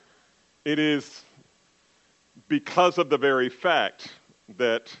It is because of the very fact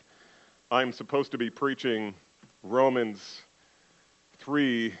that I'm supposed to be preaching Romans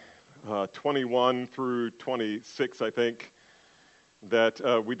 3, 21 through 26, I think,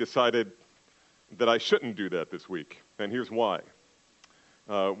 that we decided that I shouldn't do that this week. And here's why.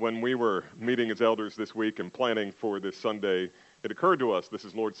 When we were meeting as elders this week and planning for this Sunday, it occurred to us this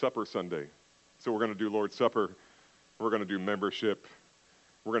is Lord's Supper Sunday. So we're going to do Lord's Supper. We're going to do membership.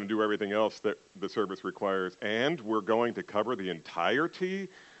 We're going to do everything else that the service requires. And we're going to cover the entirety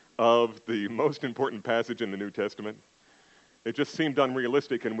of the most important passage in the New Testament. It just seemed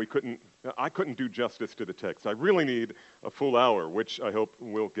unrealistic, and I couldn't do justice to the text. I really need a full hour, which I hope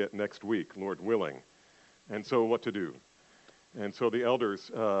we'll get next week, Lord willing. And so what to do? And so the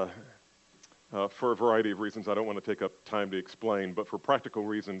elders, for a variety of reasons, I don't want to take up time to explain, but for practical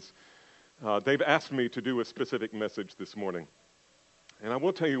reasons, they've asked me to do a specific message this morning. And I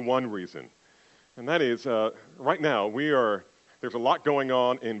will tell you one reason, and that is right now there's a lot going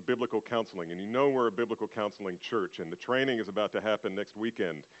on in biblical counseling, and you know we're a biblical counseling church, and the training is about to happen next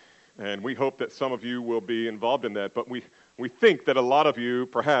weekend, and we hope that some of you will be involved in that, but we think that a lot of you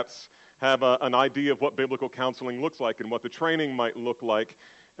perhaps have an idea of what biblical counseling looks like and what the training might look like,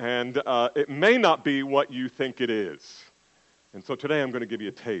 and it may not be what you think it is. And so today I'm going to give you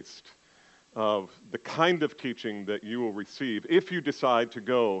a taste of the kind of teaching that you will receive if you decide to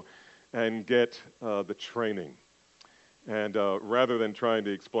go and get the training. And rather than trying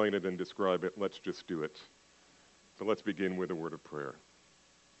to explain it and describe it, let's just do it. So let's begin with a word of prayer.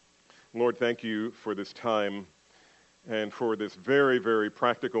 Lord, thank you for this time and for this very, very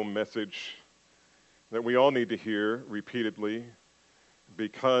practical message that we all need to hear repeatedly,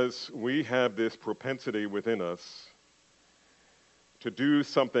 because we have this propensity within us to do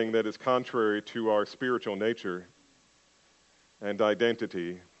something that is contrary to our spiritual nature and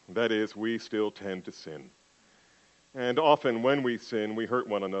identity. That is, we still tend to sin. And often when we sin, we hurt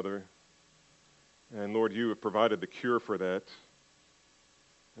one another. And Lord, you have provided the cure for that.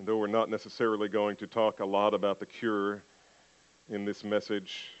 And though we're not necessarily going to talk a lot about the cure in this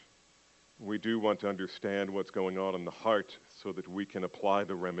message, we do want to understand what's going on in the heart so that we can apply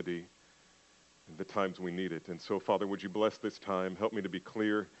the remedy in the times we need it. And so, Father, would you bless this time? Help me to be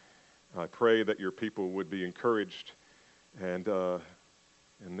clear. I pray that your people would be encouraged and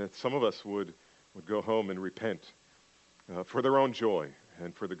that some of us would go home and repent for their own joy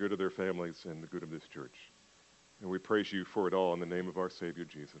and for the good of their families and the good of this church. And we praise you for it all in the name of our Savior,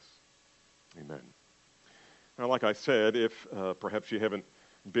 Jesus. Amen. Now, like I said, if perhaps you haven't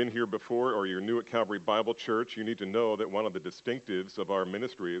been here before or you're new at Calvary Bible Church, you need to know that one of the distinctives of our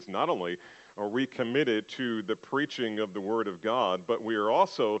ministry is not only are we committed to the preaching of the Word of God, but we are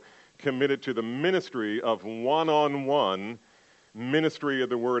also committed to the ministry of one-on-one ministry of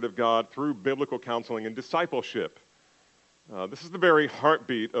the Word of God through biblical counseling and discipleship. This is the very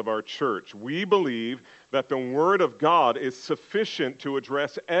heartbeat of our church. We believe that the Word of God is sufficient to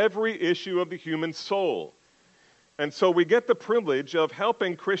address every issue of the human soul. And so we get the privilege of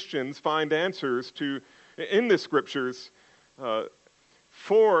helping Christians find answers in the Scriptures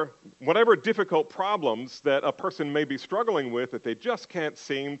for whatever difficult problems that a person may be struggling with that they just can't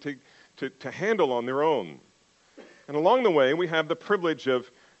seem to handle on their own. And along the way, we have the privilege of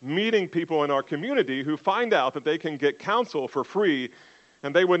meeting people in our community who find out that they can get counsel for free,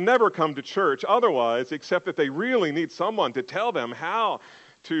 and they would never come to church otherwise, except that they really need someone to tell them how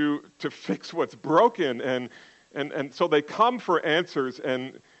to fix what's broken. And so they come for answers,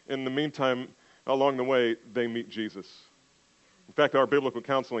 and in the meantime, along the way, they meet Jesus. In fact, our biblical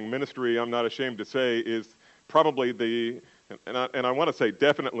counseling ministry, I'm not ashamed to say, is probably and I want to say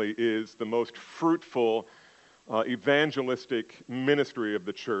definitely is the most fruitful evangelistic ministry of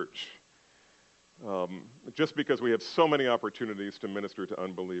the church. Just because we have so many opportunities to minister to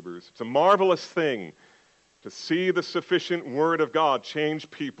unbelievers. It's a marvelous thing to see the sufficient Word of God change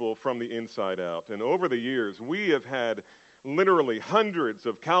people from the inside out. And over the years, we have had literally hundreds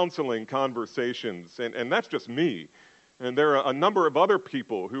of counseling conversations, and that's just me. And there are a number of other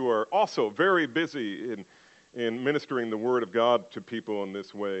people who are also very busy in ministering the Word of God to people in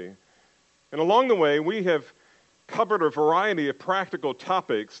this way. And along the way, we have covered a variety of practical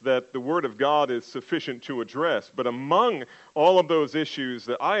topics that the Word of God is sufficient to address. But among all of those issues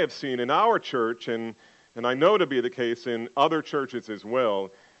that I have seen in our church, and I know to be the case in other churches as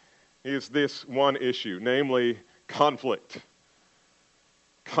well, is this one issue, namely conflict.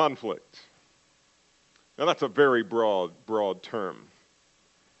 Conflict. Now that's a very broad term,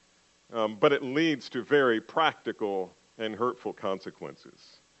 but it leads to very practical and hurtful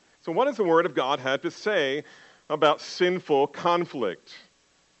consequences. So what does the Word of God have to say about sinful conflict?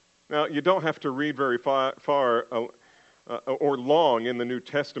 Now, you don't have to read very far or long in the New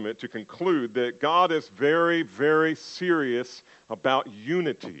Testament to conclude that God is very, very serious about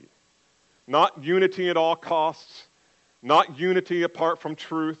unity. Not unity at all costs, not unity apart from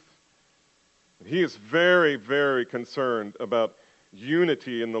truth. He is very, very concerned about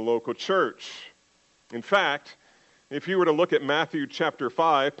unity in the local church. In fact, if you were to look at Matthew chapter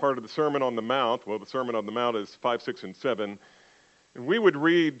 5, part of the Sermon on the Mount, well, the Sermon on the Mount is 5, 6, and 7, and we would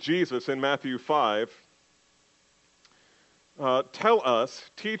read Jesus in Matthew 5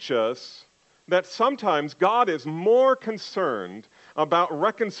 teach us that sometimes God is more concerned about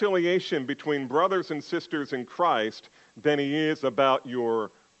reconciliation between brothers and sisters in Christ than he is about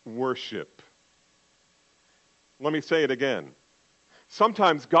your worship. Let me say it again.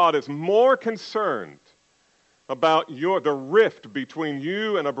 Sometimes God is more concerned about the rift between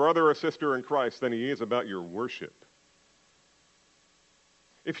you and a brother or sister in Christ than he is about your worship.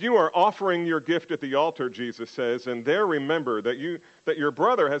 If you are offering your gift at the altar, Jesus says, and there remember that your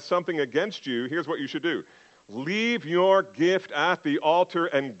brother has something against you, here's what you should do. Leave your gift at the altar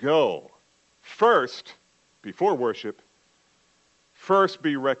and go. First, before worship, first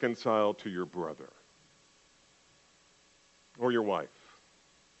be reconciled to your brother, or your wife,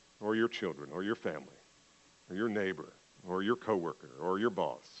 or your children, or your family, or your neighbor, or your coworker, or your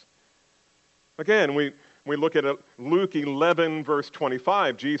boss. Again, we look at Luke 11, verse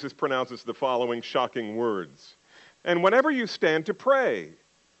 25. Jesus pronounces the following shocking words. And whenever you stand to pray,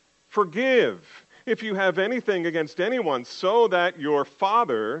 forgive if you have anything against anyone, so that your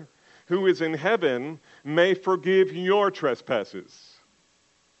Father who is in heaven may forgive your trespasses.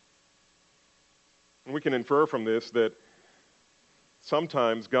 And we can infer from this that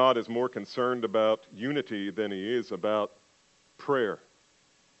sometimes God is more concerned about unity than he is about prayer.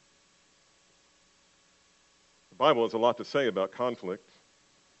 The Bible has a lot to say about conflict.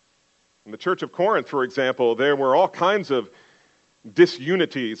 In the church of Corinth, for example, there were all kinds of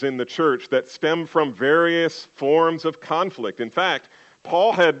disunities in the church that stem from various forms of conflict. In fact,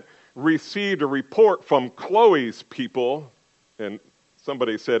 Paul had received a report from Chloe's people, and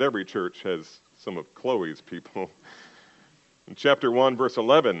somebody said every church has some of Chloe's people. In chapter 1, verse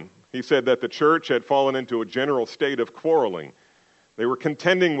 11, he said that the church had fallen into a general state of quarreling. They were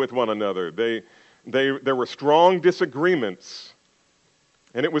contending with one another. There were strong disagreements,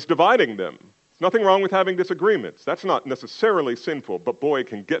 and it was dividing them. There's nothing wrong with having disagreements. That's not necessarily sinful, but boy, it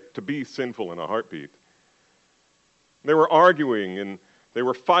can get to be sinful in a heartbeat. They were arguing, and they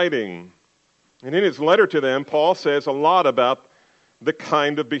were fighting. And in his letter to them, Paul says a lot about the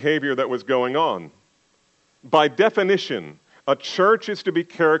kind of behavior that was going on. By definition, a church is to be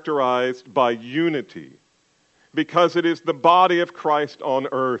characterized by unity because it is the body of Christ on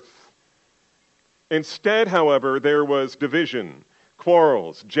earth. Instead, however, there was division,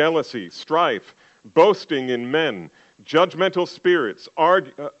 quarrels, jealousy, strife, boasting in men, judgmental spirits,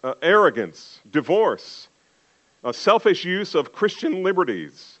 arrogance, divorce, a selfish use of Christian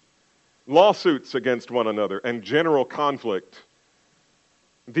liberties, lawsuits against one another, and general conflict.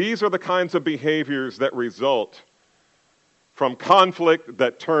 These are the kinds of behaviors that result from conflict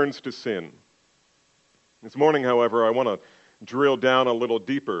that turns to sin. This morning, however, I want to drill down a little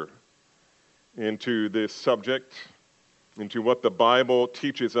deeper into this subject, into what the Bible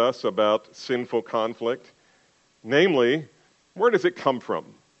teaches us about sinful conflict. Namely, where does it come from?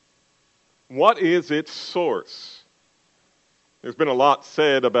 What is its source? There's been a lot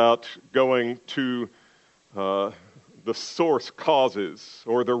said about going to the source causes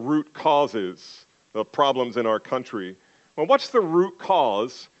or the root causes of problems in our country. Well, what's the root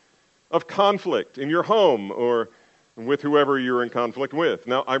cause of conflict in your home or with whoever you're in conflict with?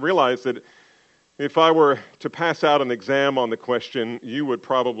 Now, I realize that if I were to pass out an exam on the question, you would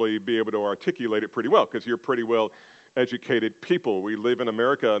probably be able to articulate it pretty well because you're pretty well educated people. We live in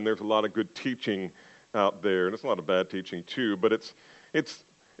America and there's a lot of good teaching out there, and there's a lot of bad teaching too, but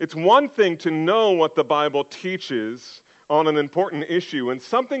it's one thing to know what the Bible teaches on an important issue and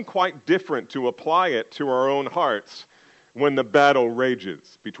something quite different to apply it to our own hearts when the battle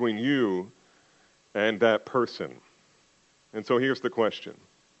rages between you and that person. And so here's the question.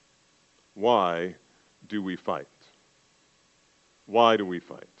 Why do we fight? Why do we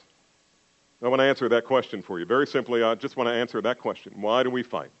fight? I want to answer that question for you. Very simply, I just want to answer that question. Why do we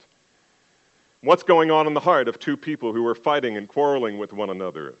fight? What's going on in the heart of two people who are fighting and quarreling with one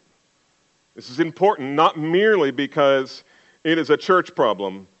another? This is important not merely because it is a church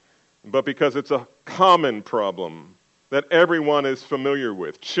problem, but because it's a common problem that everyone is familiar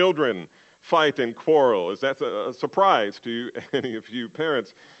with. Children fight and quarrel. Is that a surprise to any of you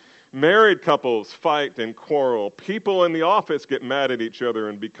parents? Married couples fight and quarrel. People in the office get mad at each other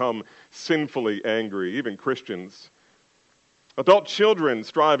and become sinfully angry, even Christians. Adult children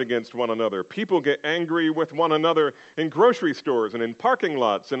strive against one another. People get angry with one another in grocery stores and in parking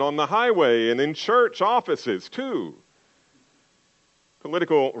lots and on the highway and in church offices too.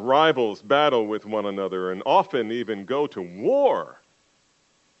 Political rivals battle with one another and often even go to war,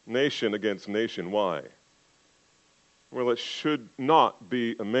 nation against nation. Why? Well, it should not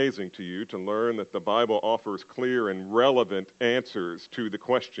be amazing to you to learn that the Bible offers clear and relevant answers to the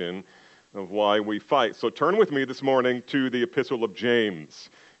question of why we fight. So turn with me this morning to the Epistle of James.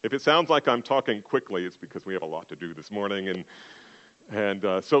 If it sounds like I'm talking quickly, it's because we have a lot to do this morning.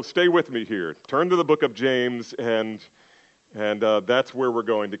 So stay with me here. Turn to the book of James, and that's where we're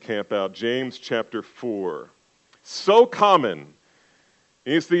going to camp out. James chapter 4. So common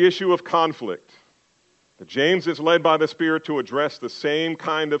is the issue of conflict that James is led by the Spirit to address the same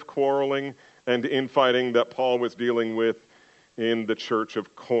kind of quarreling and infighting that Paul was dealing with in the church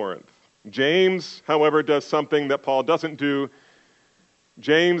of Corinth. James, however, does something that Paul doesn't do.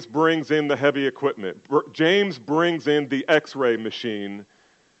 James brings in the heavy equipment. James brings in the X-ray machine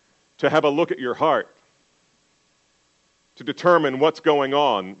to have a look at your heart, to determine what's going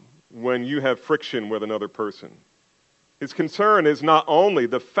on when you have friction with another person. His concern is not only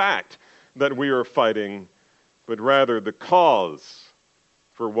the fact that we are fighting, but rather the cause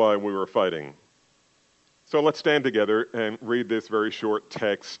for why we were fighting. So let's stand together and read this very short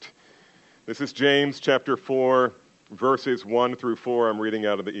text. This is James chapter 4, verses 1 through 4. I'm reading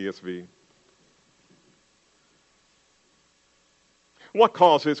out of the ESV. What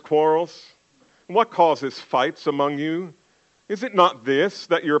causes quarrels? What causes fights among you? Is it not this,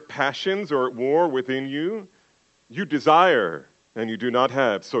 that your passions are at war within you? You desire, and you do not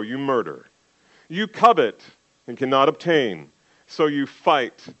have, so you murder. You covet, and cannot obtain, so you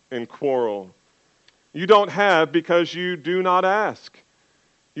fight and quarrel. You don't have because you do not ask.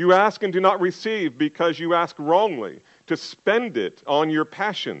 You ask and do not receive because you ask wrongly, to spend it on your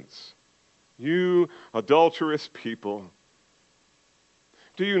passions. You adulterous people.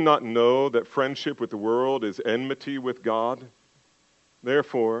 Do you not know that friendship with the world is enmity with God?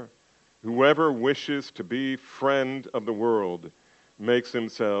 Therefore, whoever wishes to be friend of the world makes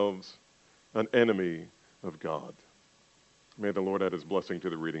themselves an enemy of God. May the Lord add his blessing to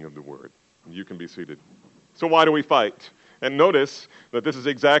the reading of the word. You can be seated. So why do we fight? And notice that this is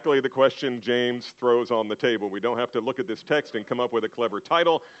exactly the question James throws on the table. We don't have to look at this text and come up with a clever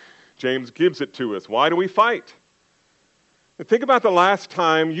title. James gives it to us. Why do we fight? And think about the last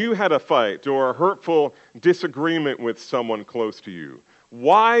time you had a fight or a hurtful disagreement with someone close to you.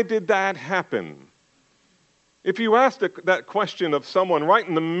 Why did that happen? If you asked that question of someone right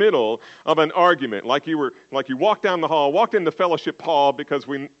in the middle of an argument, like you walked down the hall, walked into fellowship hall, because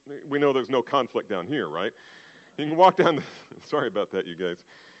we know there's no conflict down here, right? You can walk down, sorry about that, you guys,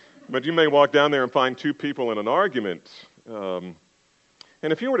 but you may walk down there and find two people in an argument. And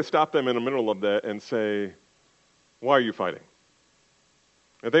if you were to stop them in the middle of that and say, why are you fighting?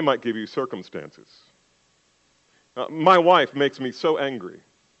 And they might give you circumstances. My wife makes me so angry.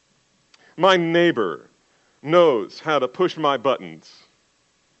 My neighbor knows how to push my buttons.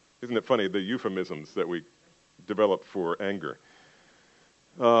 Isn't it funny, the euphemisms that we develop for anger?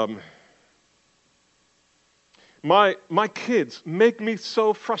 My kids make me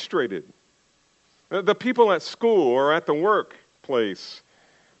so frustrated. The people at school or at the workplace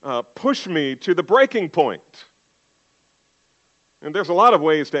push me to the breaking point. And there's a lot of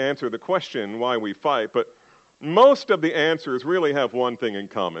ways to answer the question why we fight, but most of the answers really have one thing in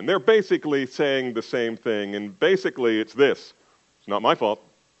common. They're basically saying the same thing, and basically it's this. It's not my fault.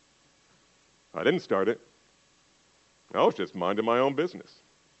 I didn't start it. I was just minding my own business.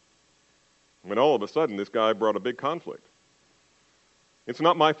 When all of a sudden this guy brought a big conflict. It's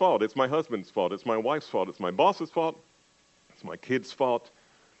not my fault. It's my husband's fault. It's my wife's fault. It's my boss's fault. It's my kid's fault.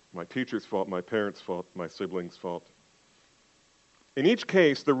 My teacher's fault. My parents' fault. My siblings' fault. In each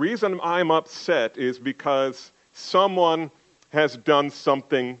case, the reason I'm upset is because someone has done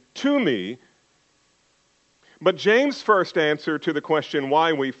something to me. But James' first answer to the question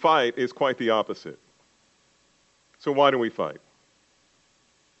why we fight is quite the opposite. So why do we fight?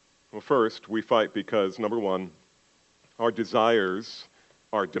 Well, first, we fight because, number one, our desires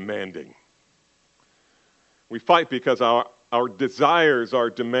are demanding. We fight because our desires are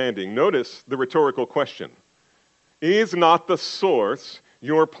demanding. Notice the rhetorical question. Is not the source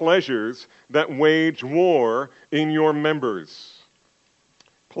your pleasures that wage war in your members?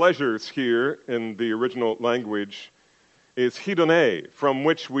 Pleasures here in the original language is hedone, from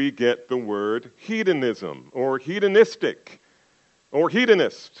which we get the word hedonism or hedonistic or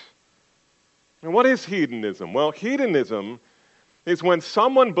hedonist. And what is hedonism? Well, hedonism is when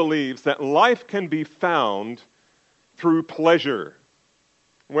someone believes that life can be found through pleasure,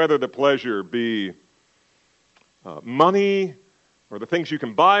 whether the pleasure be money or the things you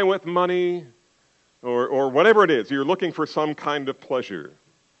can buy with money or whatever it is. You're looking for some kind of pleasure.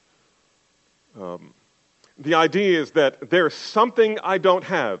 The idea is that there's something I don't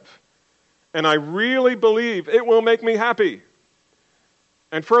have, and I really believe it will make me happy.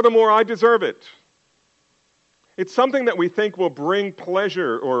 And furthermore, I deserve it. It's something that we think will bring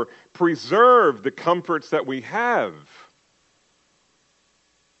pleasure or preserve the comforts that we have.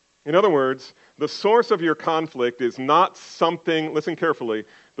 In other words, the source of your conflict is not something, listen carefully,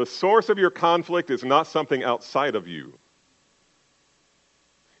 the source of your conflict is not something outside of you.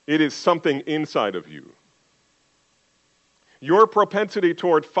 It is something inside of you. Your propensity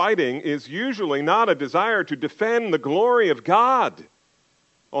toward fighting is usually not a desire to defend the glory of God,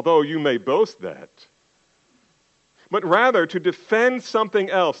 although you may boast that, but rather to defend something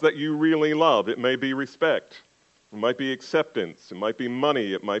else that you really love. It may be respect. It might be acceptance. It might be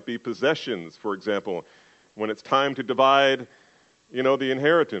money. It might be possessions, for example, when it's time to divide, the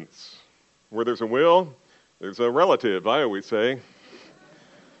inheritance. Where there's a will, there's a relative, I always say.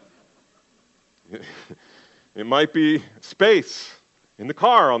 It might be space in the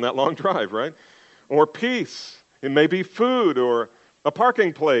car on that long drive, right? Or peace. It may be food or a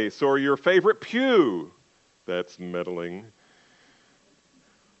parking place or your favorite pew. That's meddling.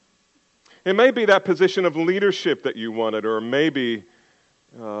 It may be that position of leadership that you wanted, or maybe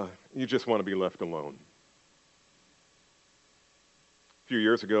you just want to be left alone. A few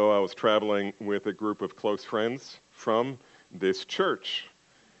years ago, I was traveling with a group of close friends from this church.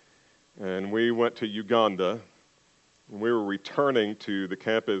 And we went to Uganda. We were returning to the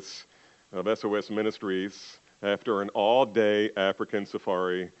campus of SOS Ministries after an all-day African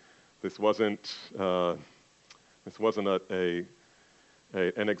safari. This wasn't an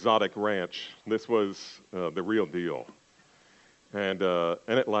exotic ranch. This was the real deal, and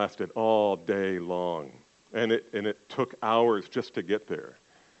it lasted all day long, and it took hours just to get there.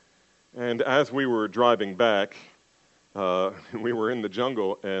 And as we were driving back, we were in the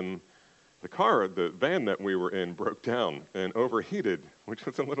jungle, and the van that we were in broke down and overheated, which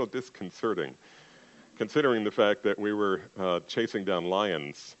was a little disconcerting, considering the fact that we were chasing down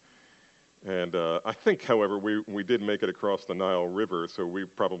lions. And I think, however, we did make it across the Nile River, so we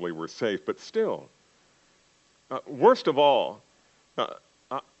probably were safe. But still, worst of all,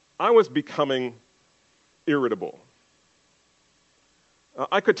 I was becoming irritable.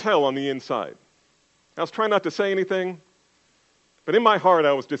 I could tell on the inside. I was trying not to say anything, but in my heart,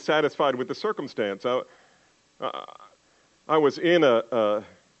 I was dissatisfied with the circumstance. I was in a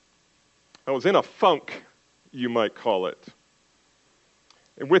funk, you might call it,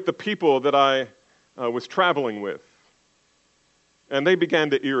 with the people that I was traveling with. And they began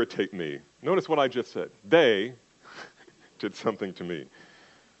to irritate me. Notice what I just said. They did something to me.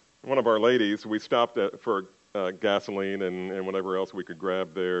 One of our ladies, we stopped for gasoline and whatever else we could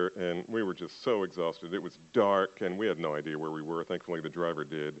grab there, and we were just so exhausted. It was dark, and we had no idea where we were. Thankfully, the driver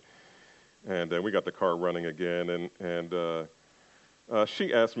did. And we got the car running again, and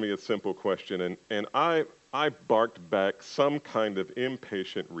she asked me a simple question, and I barked back some kind of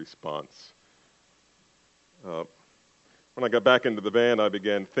impatient response. When I got back into the van, I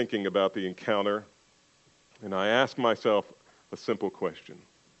began thinking about the encounter, and I asked myself a simple question.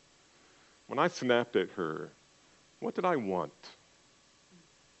 When I snapped at her, what did I want?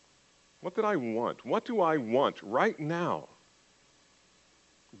 What did I want? What do I want right now?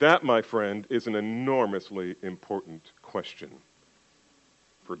 That, my friend, is an enormously important question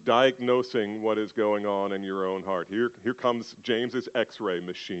for diagnosing what is going on in your own heart. Here comes James's X-ray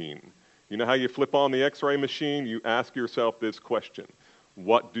machine. You know how you flip on the X-ray machine? You ask yourself this question: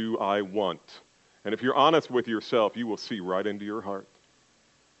 what do I want? And if you're honest with yourself, you will see right into your heart.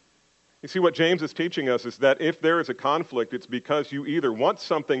 You see, what James is teaching us is that if there is a conflict, it's because you either want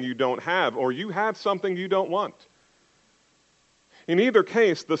something you don't have or you have something you don't want. In either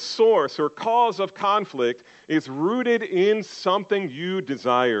case, the source or cause of conflict is rooted in something you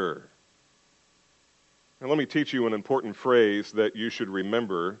desire. Now, let me teach you an important phrase that you should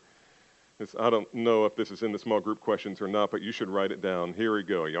remember. I don't know if this is in the small group questions or not, but you should write it down. Here we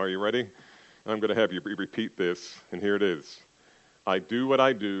go. Are you ready? I'm going to have you repeat this, and here it is. I do what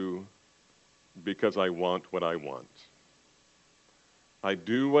I do because I want what I want. I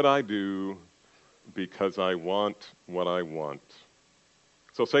do what I do because I want what I want.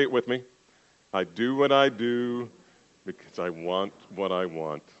 So say it with me. I do what I do because I want what I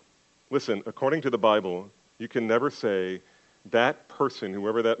want. Listen, according to the Bible, you can never say that person,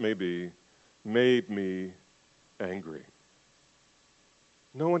 whoever that may be, made me angry.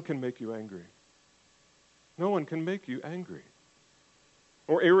 No one can make you angry. No one can make you angry,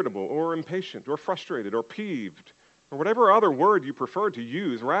 or irritable, or impatient, or frustrated, or peeved, or whatever other word you prefer to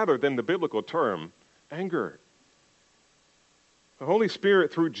use rather than the biblical term, anger. The Holy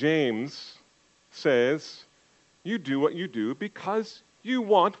Spirit, through James, says, you do what you do because you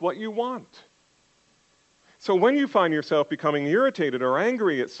want what you want. So when you find yourself becoming irritated or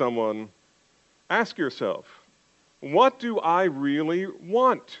angry at someone, ask yourself, what do I really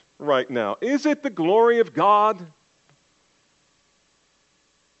want right now? Is it the glory of God?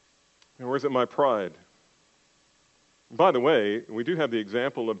 Or is it my pride? By the way, we do have the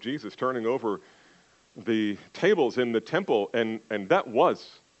example of Jesus turning over the tables in the temple, and that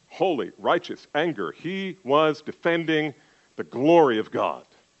was holy, righteous anger. He was defending the glory of God.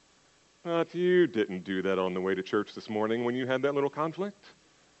 But you didn't do that on the way to church this morning when you had that little conflict.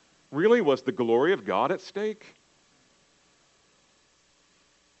 Really, was the glory of God at stake?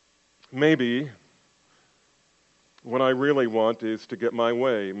 Maybe what I really want is to get my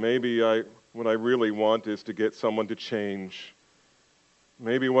way. Maybe what I really want is to get someone to change.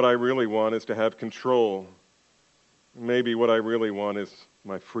 Maybe what I really want is to have control. Maybe what I really want is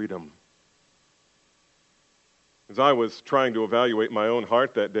my freedom. As I was trying to evaluate my own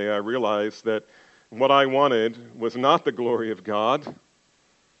heart that day, I realized that what I wanted was not the glory of God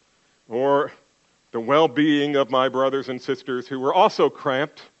or the well-being of my brothers and sisters who were also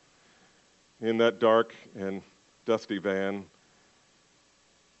cramped in that dark and dusty van.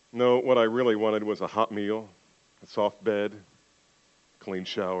 No, what I really wanted was a hot meal, a soft bed, clean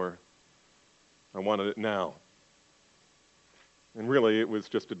shower. I wanted it now. And really, it was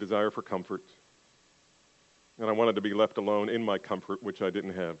just a desire for comfort. And I wanted to be left alone in my comfort, which I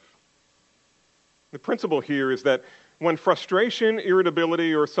didn't have. The principle here is that when frustration,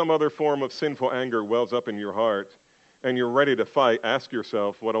 irritability, or some other form of sinful anger wells up in your heart, and you're ready to fight, ask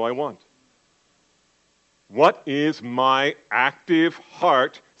yourself, what do I want? What is my active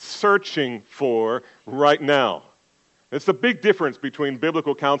heart searching for right now? It's the big difference between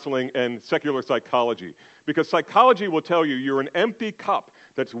biblical counseling and secular psychology. Because psychology will tell you you're an empty cup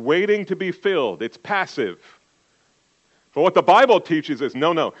that's waiting to be filled. It's passive. But what the Bible teaches is,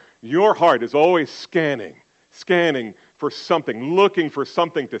 no, your heart is always scanning for something, looking for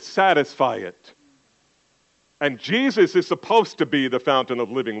something to satisfy it. And Jesus is supposed to be the fountain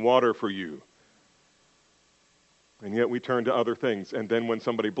of living water for you. And yet we turn to other things. And then when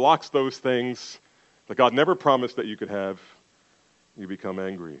somebody blocks those things that God never promised that you could have, you become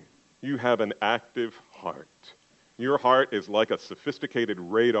angry. You have an active heart. Your heart is like a sophisticated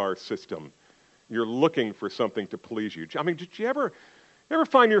radar system. You're looking for something to please you. I mean, did you ever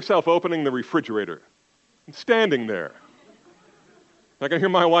find yourself opening the refrigerator and standing there? I can hear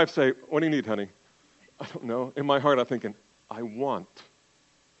my wife say, what do you need, honey? I don't know. In my heart, I'm thinking, I want.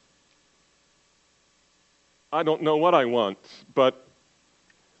 I don't know what I want, but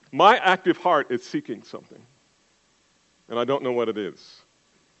my active heart is seeking something, and I don't know what it is.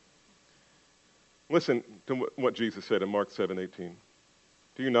 Listen to what Jesus said in Mark 7:18.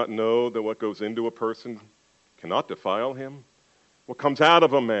 Do you not know that what goes into a person cannot defile him? What comes out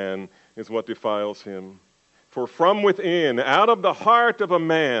of a man is what defiles him. For from within, out of the heart of a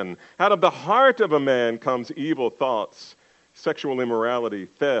man comes evil thoughts, sexual immorality,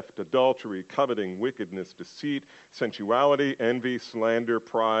 theft, adultery, coveting, wickedness, deceit, sensuality, envy, slander,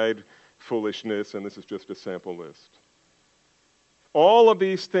 pride, foolishness, and this is just a sample list. All of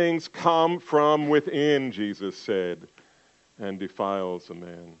these things come from within, Jesus said, and defiles a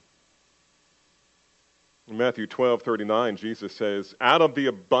man. In Matthew 12:39, Jesus says, out of the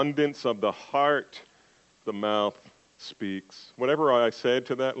abundance of the heart, the mouth speaks. Whatever I said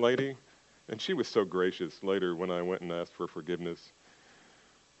to that lady, and she was so gracious later when I went and asked for forgiveness.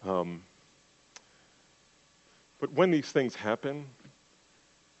 But when these things happen,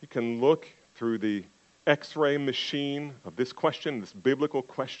 you can look through the X-ray machine of this question, this biblical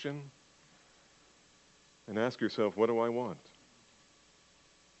question, and ask yourself, what do I want?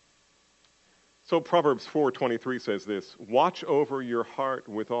 So Proverbs 4:23 says this, watch over your heart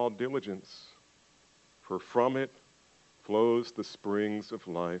with all diligence, for from it flows the springs of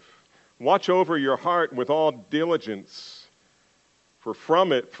life. Watch over your heart with all diligence, for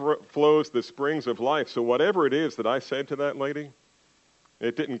from it flows the springs of life. So whatever it is that I said to that lady,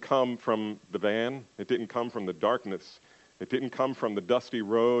 it didn't come from the van. It didn't come from the darkness. It didn't come from the dusty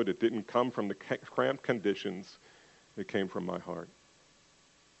road. It didn't come from the cramped conditions. It came from my heart.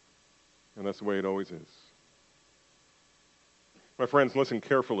 And that's the way it always is. My friends, listen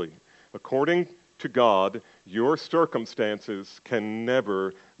carefully. According to God, your circumstances can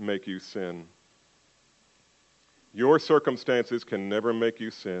never make you sin. Your circumstances can never make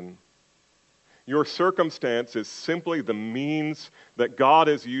you sin. Your circumstance is simply the means that God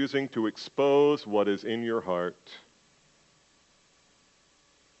is using to expose what is in your heart.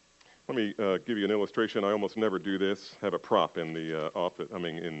 Let me give you an illustration. I almost never do this. Have a prop in the office.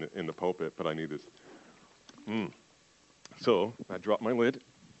 In the pulpit, but I need this. So I drop my lid.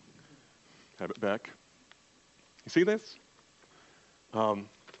 Have it back. You see this? What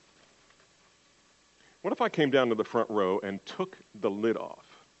if I came down to the front row and took the lid off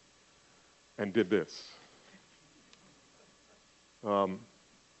and did this? What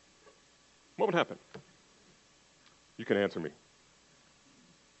would happen? You can answer me.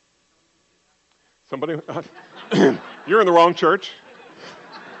 Somebody, you're in the wrong church.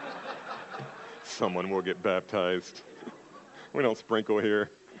 Someone will get baptized. We don't sprinkle here.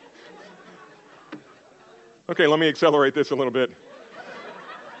 Okay, let me accelerate this a little bit.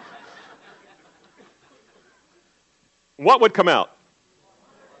 What would come out?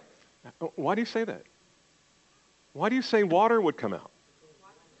 Why do you say that? Why do you say water would come out?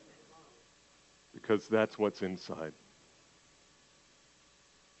 Because that's what's inside.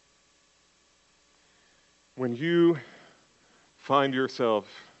 When you find yourself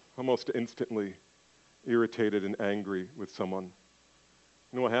almost instantly irritated and angry with someone,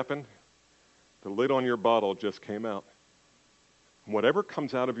 you know what happened? The lid on your bottle just came out. Whatever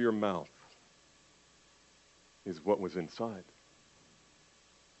comes out of your mouth is what was inside.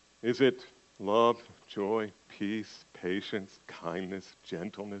 Is it love, joy, peace, patience, kindness,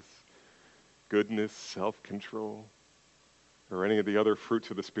 gentleness, goodness, self-control, or any of the other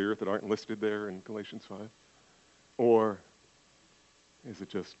fruits of the Spirit that aren't listed there in Galatians 5? Or is it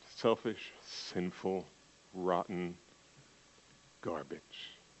just selfish, sinful, rotten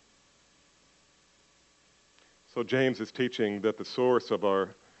garbage? So James is teaching that the source of our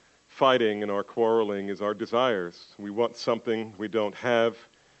fighting and our quarreling is our desires. We want something we don't have,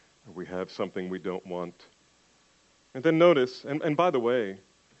 or we have something we don't want. And then notice, and by the way,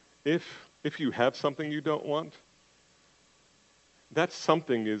 if you have something you don't want, that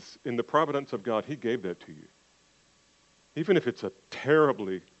something is in the providence of God. He gave that to you. Even if it's a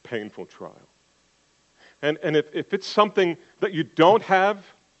terribly painful trial. And if it's something that you don't have,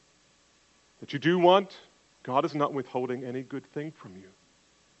 that you do want, God is not withholding any good thing from you.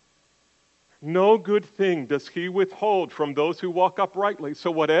 No good thing does He withhold from those who walk uprightly.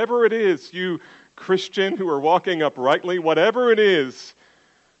 So whatever it is, you Christian who are walking uprightly, whatever it is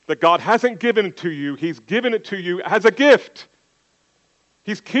that God hasn't given to you, He's given it to you as a gift.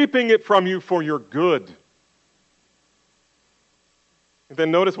 He's keeping it from you for your good. And then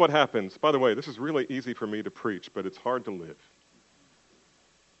notice what happens. By the way, this is really easy for me to preach, but it's hard to live.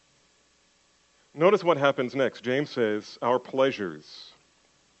 Notice what happens next. James says, our pleasures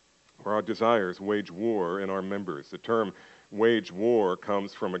or our desires wage war in our members. The term wage war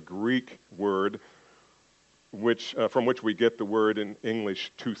comes from a Greek word from which we get the word in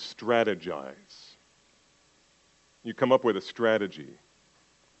English to strategize. You come up with a strategy.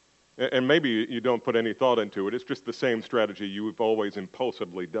 And maybe you don't put any thought into it. It's just the same strategy you've always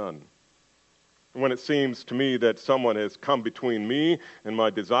impulsively done. When it seems to me that someone has come between me and my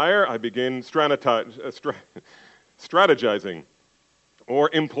desire, I begin strategizing or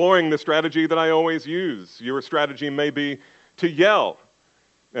employing the strategy that I always use. Your strategy may be to yell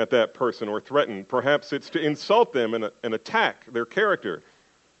at that person or threaten. Perhaps it's to insult them and attack their character.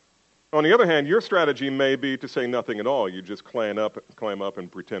 On the other hand, your strategy may be to say nothing at all. You just climb up and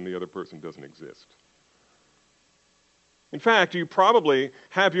pretend the other person doesn't exist. In fact, you probably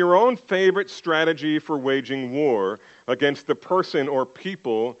have your own favorite strategy for waging war against the person or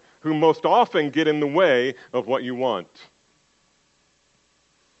people who most often get in the way of what you want.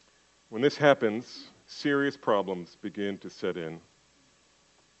 When this happens, serious problems begin to set in.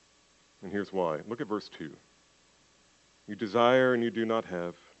 And here's why. Look at verse 2. You desire and you do not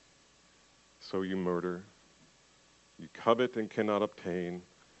have, so you murder. You covet and cannot obtain,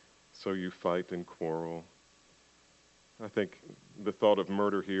 so you fight and quarrel. I think the thought of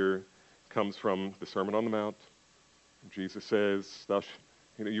murder here comes from the Sermon on the Mount. Jesus says,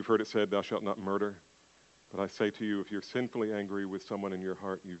 you've heard it said, thou shalt not murder. But I say to you, if you're sinfully angry with someone in your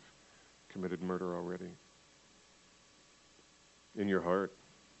heart, you've committed murder already. In your heart.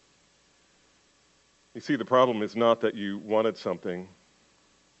 You see, the problem is not that you wanted something.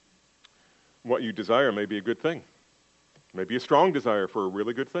 What you desire may be a good thing. It may be a strong desire for a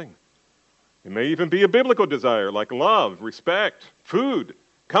really good thing. It may even be a biblical desire like love, respect, food,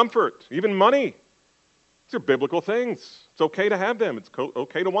 comfort, even money. These are biblical things. It's okay to have them. It's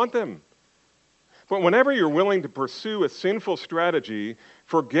okay to want them. But whenever you're willing to pursue a sinful strategy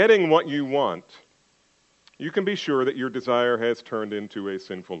for getting what you want, you can be sure that your desire has turned into a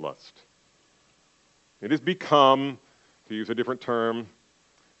sinful lust. It has become, to use a different term,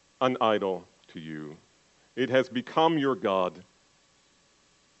 an idol to you. It has become your God.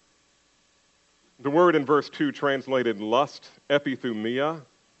 The word in verse 2 translated lust, epithumia,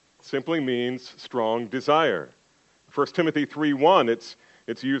 simply means strong desire. 1 Timothy 3:1,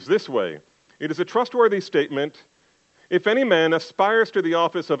 it's used this way. It is a trustworthy statement. If any man aspires to the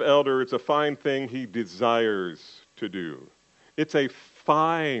office of elder, it's a fine thing he desires to do. It's a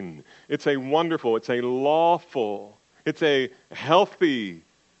fine, it's a wonderful, it's a lawful, it's a healthy,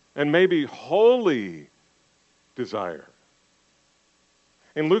 and maybe holy desire.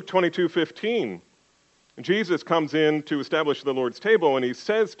 In Luke 22:15, Jesus comes in to establish the Lord's table, and he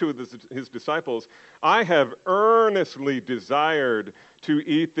says to his disciples, I have earnestly desired to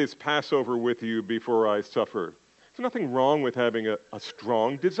eat this Passover with you before I suffer. There's nothing wrong with having a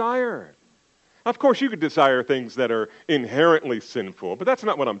strong desire. Of course, you could desire things that are inherently sinful, but that's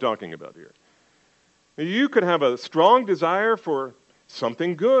not what I'm talking about here. You could have a strong desire for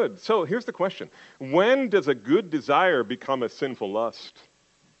something good. So here's the question. When does a good desire become a sinful lust?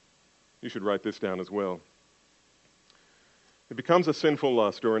 You should write this down as well. It becomes a sinful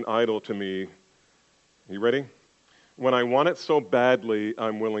lust or an idol to me. You ready? When I want it so badly,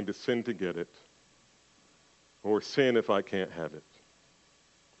 I'm willing to sin to get it, or sin if I can't have it.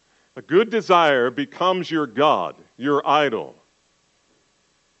 A good desire becomes your God, your idol.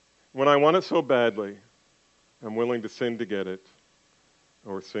 When I want it so badly, I'm willing to sin to get it,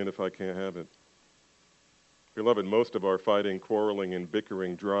 or sin if I can't have it. Beloved, most of our fighting, quarreling, and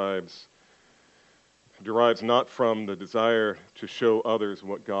bickering derives not from the desire to show others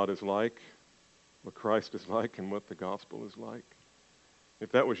what God is like, what Christ is like, and what the gospel is like.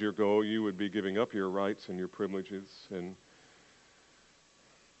 If that was your goal, you would be giving up your rights and your privileges and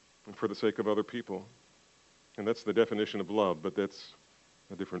for the sake of other people. And that's the definition of love, but that's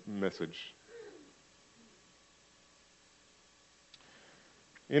a different message.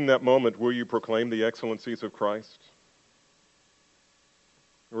 In that moment, will you proclaim the excellencies of Christ?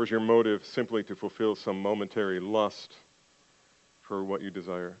 Or is your motive simply to fulfill some momentary lust for what you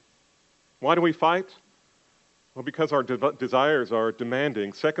desire? Why do we fight? Well, because our desires are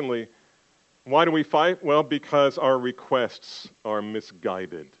demanding. Secondly, why do we fight? Well, because our requests are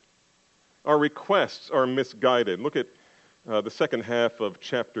misguided. Our requests are misguided. Look at the second half of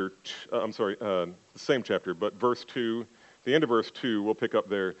the same chapter, but verse 2, the end of verse 2, we'll pick up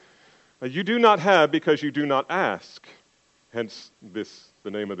there. You do not have because you do not ask. Hence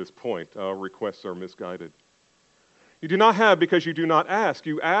the name of this point. Our requests are misguided. You do not have because you do not ask.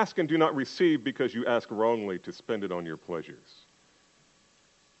 You ask and do not receive because you ask wrongly to spend it on your pleasures.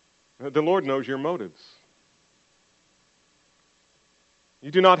 The Lord knows your motives. You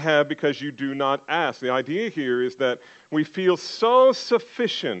do not have because you do not ask. The idea here is that we feel so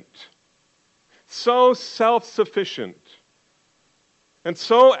sufficient, so self-sufficient, and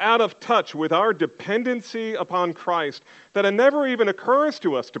so out of touch with our dependency upon Christ that it never even occurs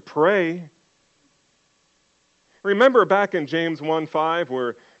to us to pray. Remember back in James 1:5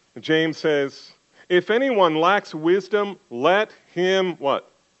 where James says, if anyone lacks wisdom, let him what?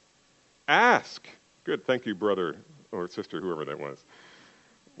 Ask. Good, thank you, brother or sister, whoever that was.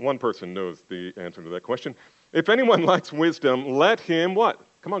 One person knows the answer to that question. If anyone lacks wisdom, let him what?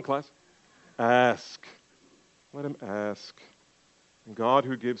 Come on, class. Ask. Let him ask. And the God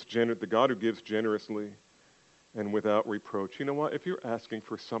who gives generously and without reproach. You know what? If you're asking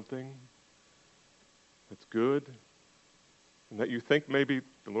for something that's good and that you think maybe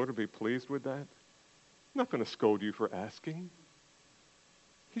the Lord will be pleased with that, I'm not going to scold you for asking.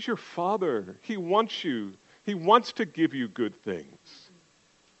 He's your Father. He wants you. He wants to give you good things.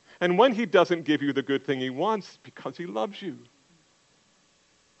 And when he doesn't give you the good thing he wants, because he loves you.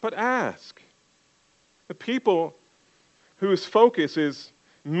 But ask. The people whose focus is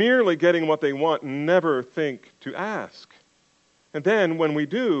merely getting what they want never think to ask. And then when we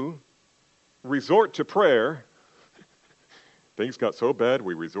do resort to prayer, things got so bad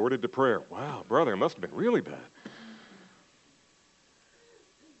we resorted to prayer. Wow, brother, it must have been really bad.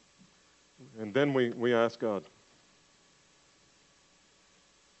 And then we ask God.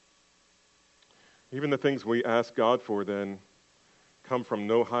 Even the things we ask God for then come from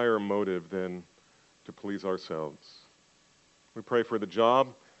no higher motive than to please ourselves. We pray for the job.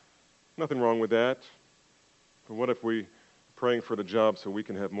 Nothing wrong with that. But what if we praying for the job so we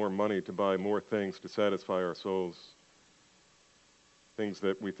can have more money to buy more things to satisfy our souls? Things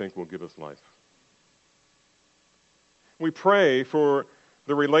that we think will give us life. We pray for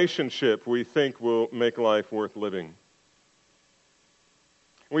the relationship we think will make life worth living.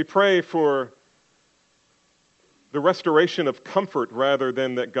 We pray for the restoration of comfort rather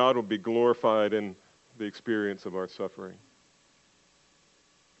than that God will be glorified in the experience of our suffering.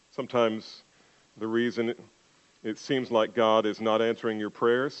 Sometimes the reason it seems like God is not answering your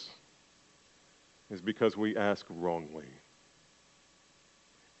prayers is because we ask wrongly.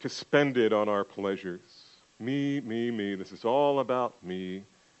 To spend it on our pleasures. Me, me, me. This is all about me.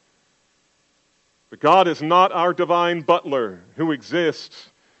 But God is not our divine butler who exists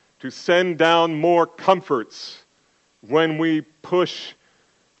to send down more comforts when we push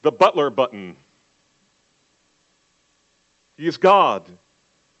the butler button. He is God.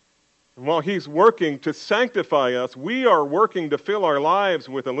 And while He's working to sanctify us, we are working to fill our lives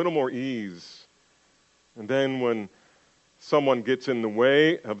with a little more ease. And then when someone gets in the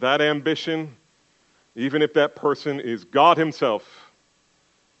way of that ambition, even if that person is God Himself,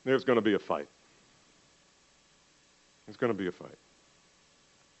 there's going to be a fight. There's going to be a fight.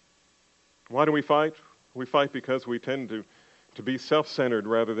 Why do we fight? We fight because we tend to be self-centered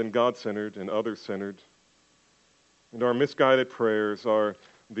rather than God-centered and others-centered. And our misguided prayers are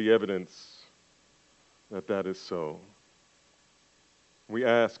the evidence that that is so. We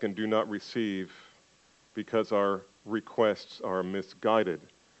ask and do not receive because our requests are misguided.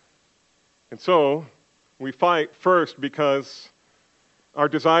 And so, we fight first because our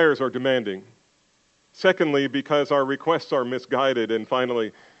desires are demanding. Secondly, because our requests are misguided. And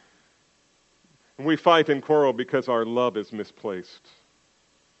finally, we fight and quarrel because our love is misplaced.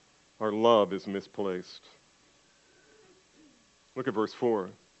 Our love is misplaced. Look at verse 4.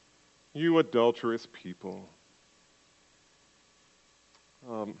 You adulterous people.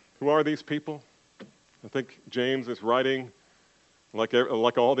 Who are these people? I think James is writing, like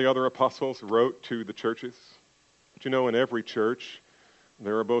all the other apostles, wrote to the churches. But you know, in every church,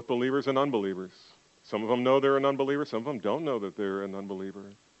 there are both believers and unbelievers. Some of them know they're an unbeliever. Some of them don't know that they're an unbeliever.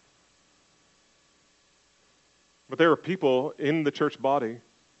 But there are people in the church body,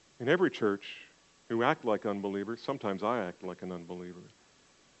 in every church, who act like unbelievers. Sometimes I act like an unbeliever.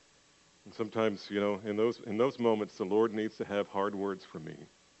 And sometimes, you know, in those moments, the Lord needs to have hard words for me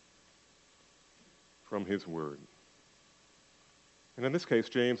from His Word. And in this case,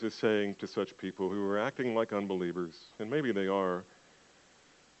 James is saying to such people who are acting like unbelievers, and maybe they are,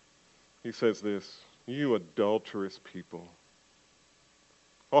 he says this, you adulterous people.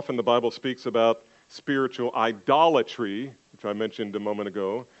 Often the Bible speaks about spiritual idolatry, which I mentioned a moment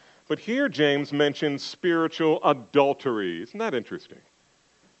ago, but here James mentions spiritual adultery. Isn't that interesting?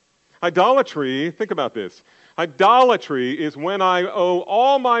 Idolatry, think about this. Idolatry is when I owe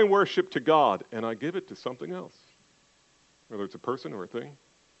all my worship to God and I give it to something else, whether it's a person or a thing.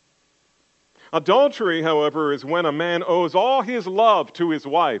 Adultery, however, is when a man owes all his love to his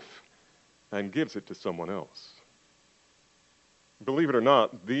wife and gives it to someone else. Believe it or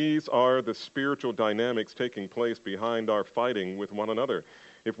not, these are the spiritual dynamics taking place behind our fighting with one another.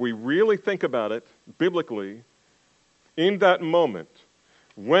 If we really think about it biblically, in that moment,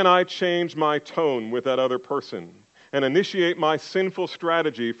 when I change my tone with that other person and initiate my sinful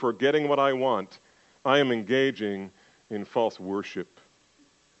strategy for getting what I want, I am engaging in false worship.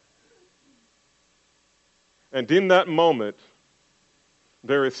 And in that moment,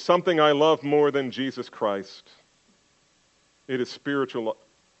 there is something I love more than Jesus Christ. It is spiritual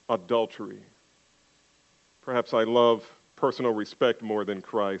adultery. Perhaps I love personal respect more than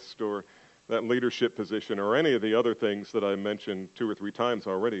Christ, or that leadership position, or any of the other things that I mentioned 2 or 3 times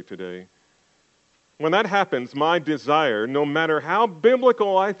already today. When that happens, my desire, no matter how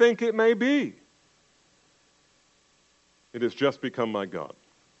biblical I think it may be, it has just become my God.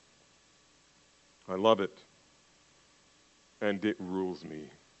 I love it, and it rules me.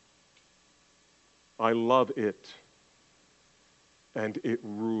 I love it, and it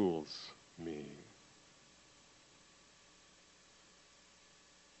rules me.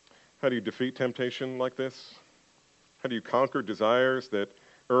 How do you defeat temptation like this? How do you conquer desires that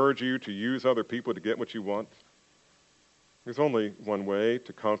urge you to use other people to get what you want? There's only one way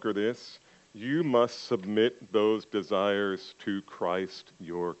to conquer this. You must submit those desires to Christ,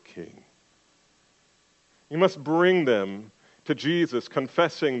 your King. You must bring them to Jesus,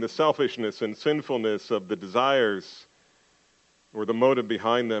 confessing the selfishness and sinfulness of the desires or the motive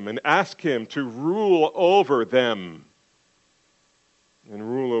behind them, and ask Him to rule over them and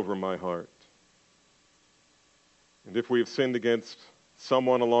rule over my heart. And if we have sinned against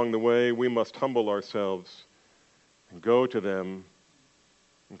someone along the way, we must humble ourselves and go to them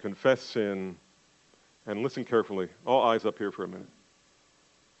and confess sin. And listen carefully. All eyes up here for a minute.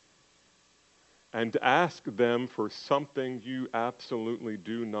 and ask them for something you absolutely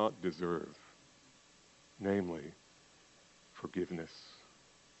do not deserve, namely forgiveness.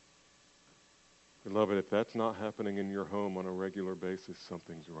 Beloved, if that's not happening in your home on a regular basis,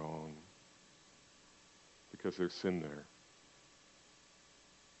 something's wrong, because there's sin there.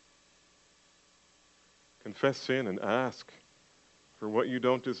 Confess sin and ask for what you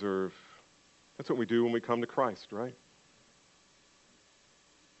don't deserve. That's what we do when we come to Christ, right?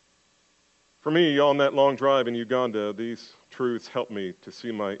 For me, on that long drive in Uganda, these truths helped me to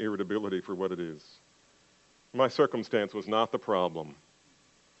see my irritability for what it is. My circumstance was not the problem.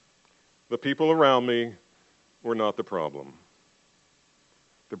 The people around me were not the problem.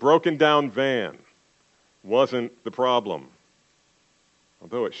 The broken down van wasn't the problem,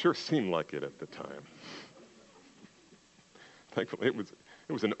 although it sure seemed like it at the time. Thankfully,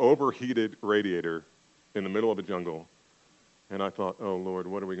 it was an overheated radiator in the middle of the jungle. And I thought, oh, Lord,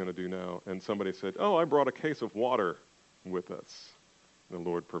 what are we going to do now? And somebody said, oh, I brought a case of water with us. The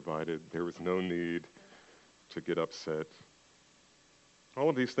Lord provided. There was no need to get upset. All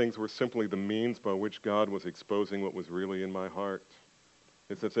of these things were simply the means by which God was exposing what was really in my heart.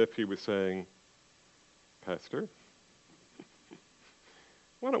 It's as if he was saying, Pastor,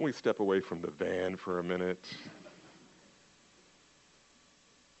 why don't we step away from the van for a minute?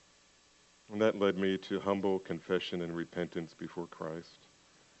 And that led me to humble confession and repentance before Christ,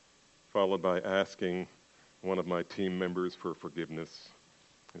 followed by asking one of my team members for forgiveness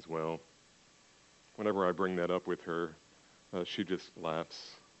as well. Whenever I bring that up with her, she just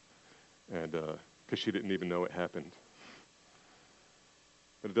laughs, and because she didn't even know it happened.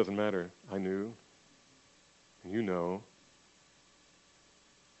 But it doesn't matter. I knew, and you know.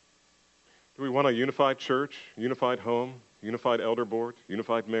 Do we want a unified church, unified home, unified elder board,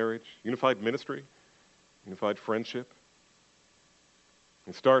 unified marriage, unified ministry, unified friendship?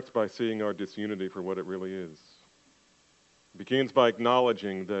 It starts by seeing our disunity for what it really is. It begins by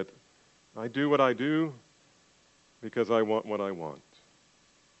acknowledging that I do what I do because I want what I want.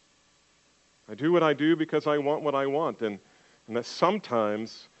 I do what I do because I want what I want, and that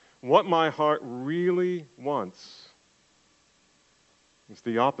sometimes what my heart really wants is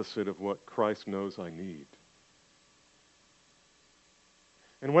the opposite of what Christ knows I need.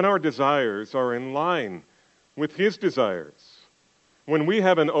 And when our desires are in line with his desires, when we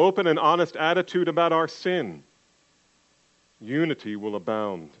have an open and honest attitude about our sin, unity will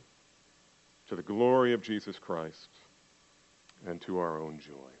abound to the glory of Jesus Christ and to our own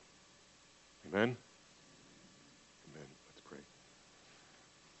joy. Amen? Amen. Let's pray.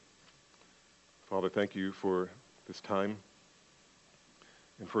 Father, thank you for this time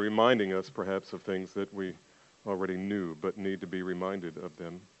and for reminding us perhaps of things that we already knew but need to be reminded of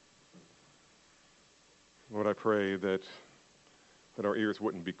them. Lord, I pray that our ears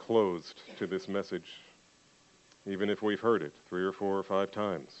wouldn't be closed to this message, even if we've heard it 3 or 4 or 5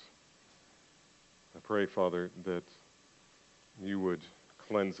 times. I pray, Father, that you would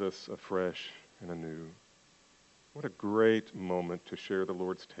cleanse us afresh and anew. What a great moment to share the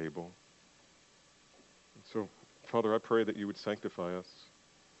Lord's table. And so, Father, I pray that you would sanctify us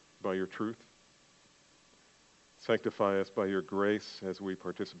by your truth. Sanctify us by your grace as we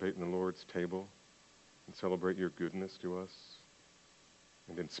participate in the Lord's table and celebrate your goodness to us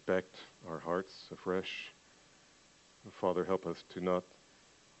and inspect our hearts afresh. And Father, help us to not,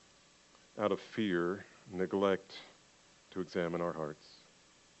 out of fear, neglect to examine our hearts.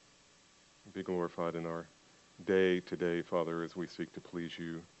 Be glorified in our day today, Father, as we seek to please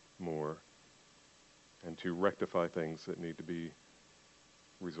you more and to rectify things that need to be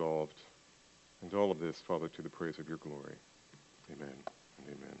resolved. And all of this, Father, to the praise of your glory. Amen and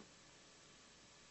amen.